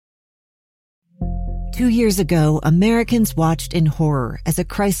2 years ago, Americans watched in horror as a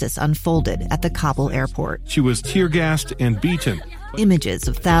crisis unfolded at the Kabul airport. She was tear-gassed and beaten. Images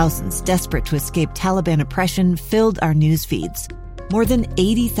of thousands desperate to escape Taliban oppression filled our news feeds. More than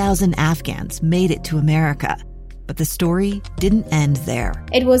 80,000 Afghans made it to America. But the story didn't end there.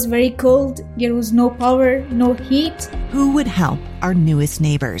 It was very cold. There was no power, no heat. Who would help our newest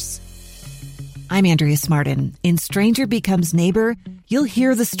neighbors? I'm Andrea Smartin. In Stranger Becomes Neighbor, you'll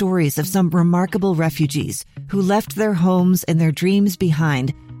hear the stories of some remarkable refugees who left their homes and their dreams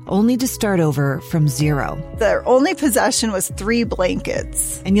behind, only to start over from zero. Their only possession was 3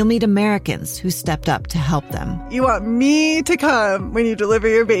 blankets. And you'll meet Americans who stepped up to help them. You want me to come when you deliver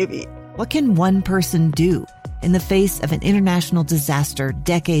your baby. What can one person do in the face of an international disaster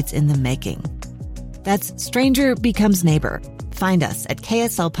decades in the making? That's Stranger Becomes Neighbor. Find us at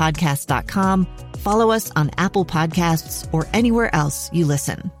kslpodcast.com. Follow us on Apple Podcasts or anywhere else you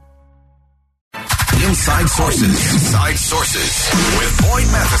listen. Inside Sources with Boyd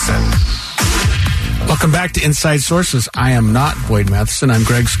Matheson. Welcome back to Inside Sources. I am not Boyd Matheson. I'm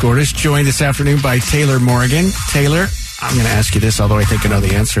Greg Skordas, joined this afternoon by Taylor Morgan. Taylor, I'm going to ask you this, although I think I know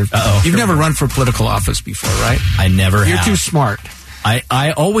the answer. You've never run for political office before, right? I never have. You're too smart.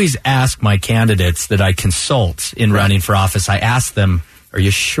 I always ask my candidates that I consult in running for office, I ask them, are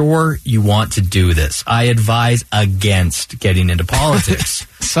you sure you want to do this? I advise against getting into politics.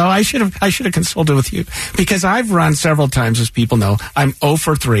 So I should have consulted with you, because I've run several times, as people know. I'm 0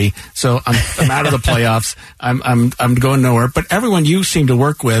 for 3, so I'm out of the playoffs. I'm going nowhere. But everyone you seem to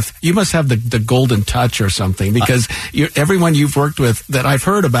work with, you must have the golden touch or something, because everyone you've worked with that I've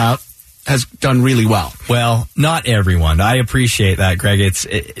heard about has done really well. Well, not everyone. I appreciate that, Greg. It's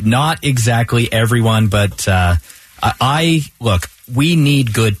not exactly everyone, but look, we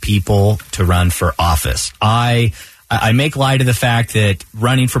need good people to run for office. I make light of the fact that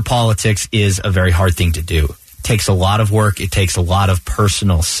running for politics is a very hard thing to do. It takes a lot of work. It takes a lot of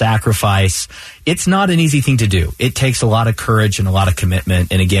personal sacrifice. It's not an easy thing to do. It takes a lot of courage and a lot of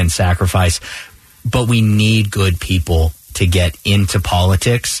commitment and, again, sacrifice. But we need good people to get into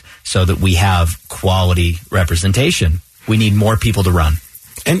politics so that we have quality representation. We need more people to run.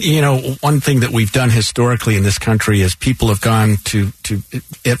 And, you know, one thing that we've done historically in this country is people have gone to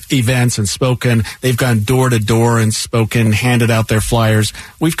events and spoken. They've gone door to door and spoken, handed out their flyers.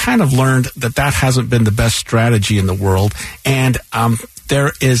 We've kind of learned that hasn't been the best strategy in the world. And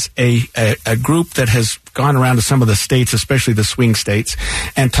there is a group that has gone around to some of the states, especially the swing states,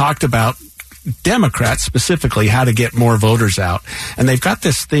 and talked about Democrats specifically, how to get more voters out. And they've got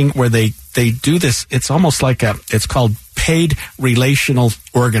this thing where they do this. It's almost like it's called paid relational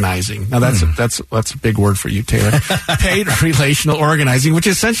organizing. Now that's a big word for you, Taylor. Paid relational organizing, which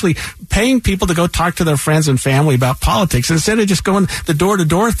is essentially paying people to go talk to their friends and family about politics. And instead of just going the door to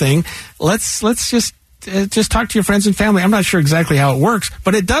door thing, let's just talk to your friends and family. I'm not sure exactly how it works,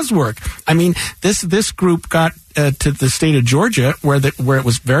 but it does work. I mean, this group got to the state of Georgia where it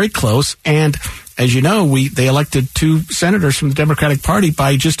was very close, and as you know, they elected 2 senators from the Democratic Party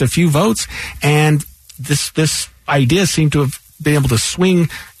by just a few votes, and this idea seemed to have been able to swing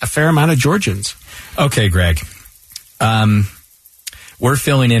a fair amount of Georgians. Okay, Greg. We're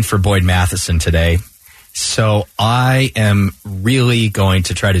filling in for Boyd Matheson today. So I am really going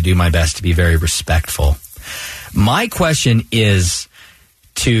to try to do my best to be very respectful. My question is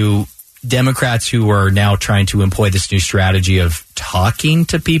to Democrats who are now trying to employ this new strategy of talking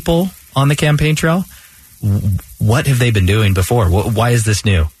to people on the campaign trail. What have they been doing before? Why is this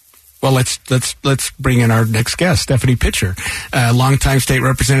new? Well, let's bring in our next guest, Stephanie Pitcher, a longtime state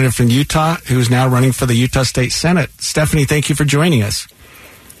representative from Utah, who's now running for the Utah State Senate. Stephanie, thank you for joining us.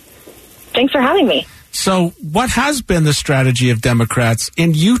 Thanks for having me. So what has been the strategy of Democrats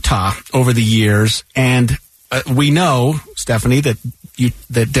in Utah over the years? And we know, Stephanie, that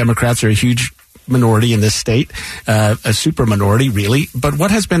Democrats are a huge minority in this state, a super minority, really. But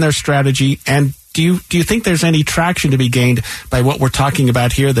what has been their strategy? And do you think there's any traction to be gained by what we're talking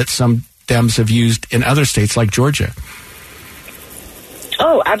about here that some Dems have used in other states like Georgia?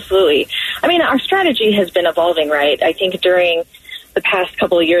 Oh, absolutely. I mean, our strategy has been evolving, right? I think during the past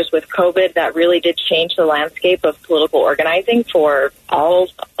couple of years with COVID, that really did change the landscape of political organizing for all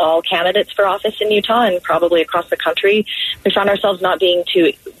candidates for office in Utah and probably across the country. We found ourselves not being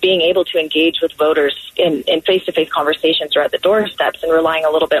able to engage with voters in face-to-face conversations or at the doorsteps, and relying a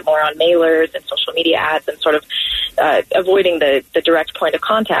little bit more on mailers and social media ads and sort of avoiding the direct point of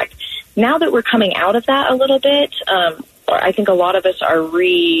contact. Now that we're coming out of that a little bit, I think a lot of us are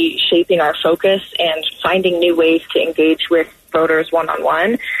reshaping our focus and finding new ways to engage with voters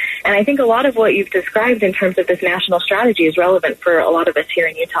one-on-one. And I think a lot of what you've described in terms of this national strategy is relevant for a lot of us here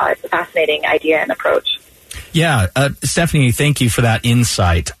in Utah. It's a fascinating idea and approach. Yeah, Stephanie, thank you for that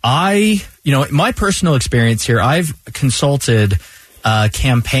insight. My personal experience here, I've consulted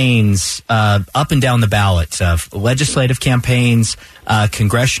campaigns up and down the ballot, legislative campaigns,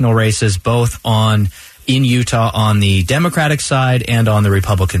 congressional races, both in Utah on the Democratic side and on the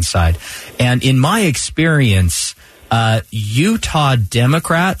Republican side. And in my experience, Utah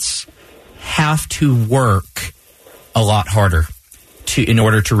Democrats have to work a lot harder in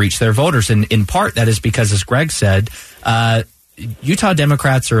order to reach their voters. And in part, that is because, as Greg said, Utah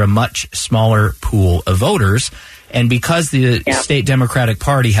Democrats are a much smaller pool of voters. And because the state Democratic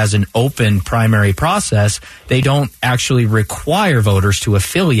Party has an open primary process, they don't actually require voters to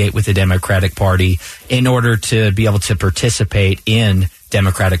affiliate with the Democratic Party in order to be able to participate in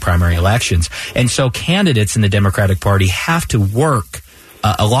Democratic primary elections. And so candidates in the Democratic Party have to work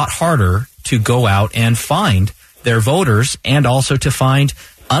a lot harder to go out and find their voters, and also to find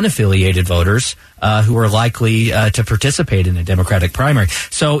unaffiliated voters who are likely to participate in a Democratic primary.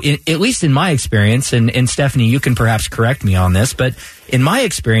 So at least in my experience, and Stephanie, you can perhaps correct me on this, but in my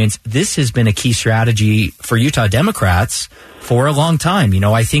experience, this has been a key strategy for Utah Democrats for a long time.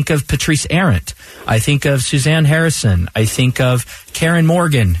 I think of Patrice Arent. I think of Suzanne Harrison. I think of Karen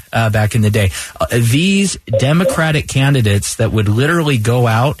Morgan back in the day. These Democratic candidates that would literally go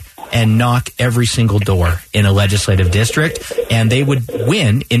out and knock every single door in a legislative district, and they would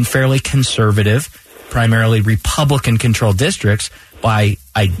win in fairly conservative, primarily Republican-controlled districts by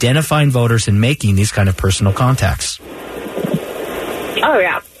identifying voters and making these kind of personal contacts. Oh,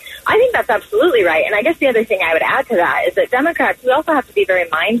 yeah. I think that's absolutely right. And I guess the other thing I would add to that is that Democrats, we also have to be very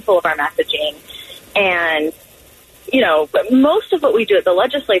mindful of our messaging. And, most of what we do at the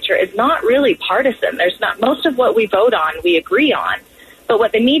legislature is not really partisan. Most of what we vote on, we agree on. But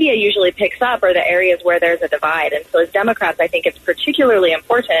what the media usually picks up are the areas where there's a divide. And so as Democrats, I think it's particularly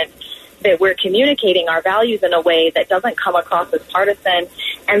important that we're communicating our values in a way that doesn't come across as partisan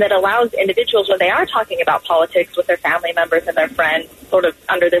and that allows individuals, when they are talking about politics with their family members and their friends, sort of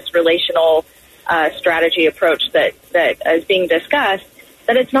under this relational strategy approach that is being discussed,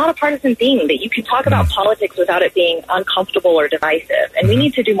 that it's not a partisan thing, that you can talk about politics without it being uncomfortable or divisive. And we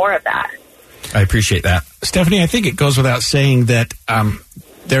need to do more of that. I appreciate that. Stephanie, I think it goes without saying that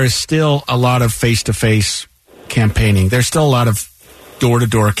there is still a lot of face-to-face campaigning. There's still a lot of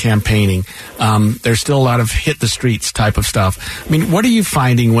door-to-door campaigning. There's still a lot of hit-the-streets type of stuff. I mean, what are you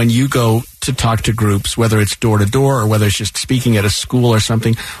finding when you go to talk to groups, whether it's door-to-door or whether it's just speaking at a school or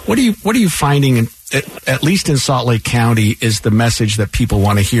something? What are you finding, at least in Salt Lake County, is the message that people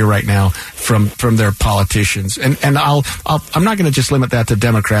want to hear right now from their politicians? And I'm not going to just limit that to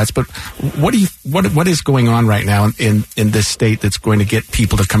Democrats, but what is going on right now in this state that's going to get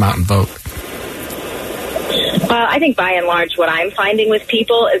people to come out and vote? I think by and large what I'm finding with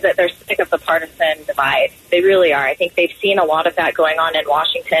people is that they're sick of the partisan divide. They really are. I think they've seen a lot of that going on in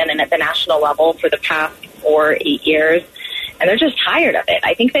Washington and at the national level for the past 4 or 8 years, and they're just tired of it.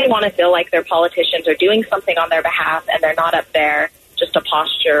 I think they want to feel like their politicians are doing something on their behalf and they're not up there just to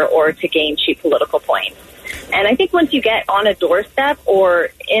posture or to gain cheap political points. And I think once you get on a doorstep or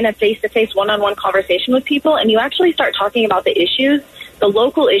in a face-to-face one-on-one conversation with people and you actually start talking about the issues, the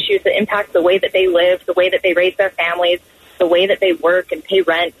local issues that impact the way that they live, the way that they raise their families, the way that they work and pay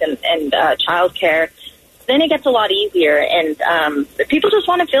rent and child care, then it gets a lot easier. And people just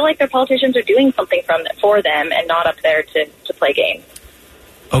want to feel like their politicians are doing something for them and not up there to play games.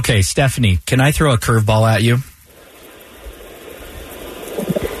 Okay, Stephanie, can I throw a curveball at you?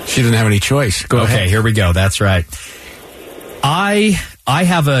 She didn't have any choice. Go ahead. Okay, here we go. That's right. I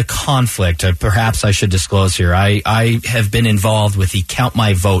have a conflict. Perhaps I should disclose here. I have been involved with the Count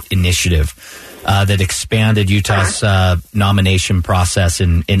My Vote initiative that expanded Utah's nomination process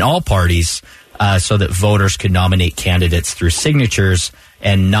in all parties so that voters could nominate candidates through signatures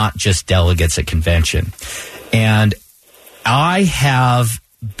and not just delegates at convention. And I have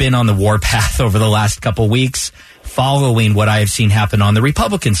been on the warpath over the last couple weeks following what I have seen happen on the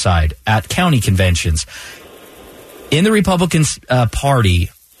Republican side at county conventions. In the Republican Party,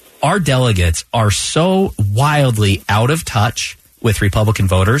 our delegates are so wildly out of touch with Republican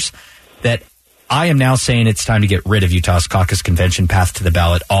voters that I am now saying it's time to get rid of Utah's caucus convention path to the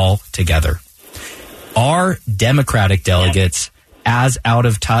ballot altogether. Are Democratic delegates as out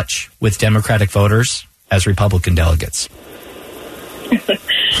of touch with Democratic voters as Republican delegates?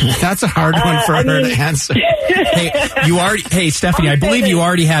 That's a hard one for her to answer. Hey, Stephanie, I believe you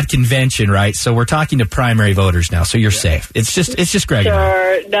already had convention, right? So we're talking to primary voters now, so you're safe. It's just Greg.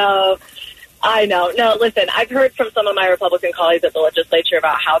 Sure, no. I know. No, listen, I've heard from some of my Republican colleagues at the legislature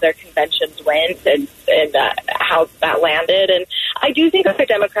about how their conventions went and how that landed. And I do think our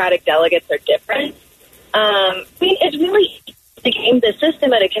Democratic delegates are different. I mean, it's really to game the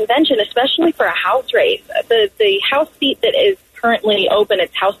system at a convention, especially for a House race. The House seat that is currently open,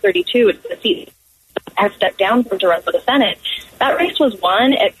 it's House 32. It's the seat I've stepped down from to run for the Senate. That race was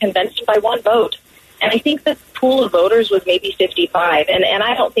won at convention by one vote. And I think the pool of voters was maybe 55. And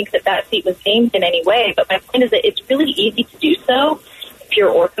I don't think that seat was gamed in any way. But my point is that it's really easy to do so if you're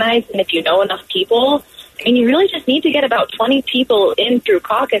organized and if you know enough people. I mean, you really just need to get about 20 people in through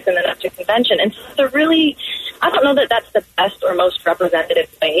caucus and then up to convention. And so I don't know that that's the best or most representative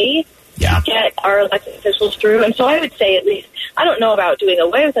way to get our elected officials through. And so I would say, at least, I don't know about doing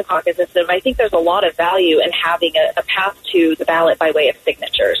away with the caucus system. I think there's a lot of value in having a path to the ballot by way of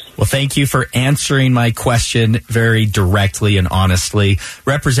signatures. Well, thank you for answering my question very directly and honestly.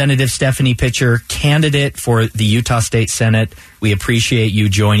 Representative Stephanie Pitcher, candidate for the Utah State Senate. We appreciate you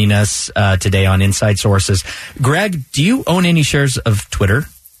joining us today on Inside Sources. Greg, do you own any shares of Twitter?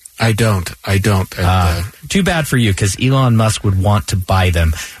 I don't. Too bad for you, because Elon Musk would want to buy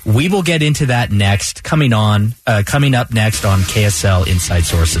them. We will get into that next, coming up next on KSL Inside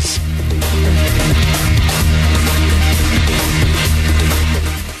Sources.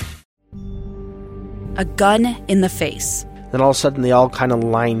 A gun in the face. Then all of a sudden they all kind of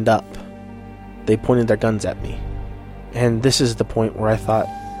lined up. They pointed their guns at me. And this is the point where I thought,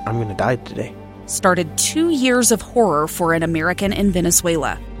 I'm going to die today. Started 2 years of horror for an American in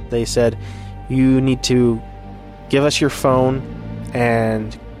Venezuela. They said, you need to give us your phone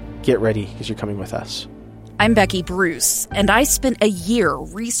and get ready because you're coming with us. I'm Becky Bruce, and I spent a year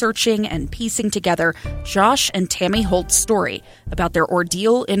researching and piecing together Josh and Tammy Holt's story about their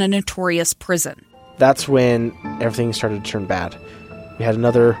ordeal in a notorious prison. That's when everything started to turn bad. We had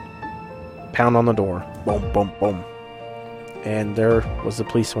another pound on the door. Boom, boom, boom. And there was the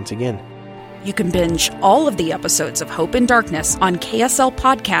police once again. You can binge all of the episodes of Hope in Darkness on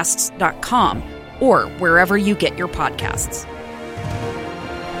KSLPodcasts.com or wherever you get your podcasts.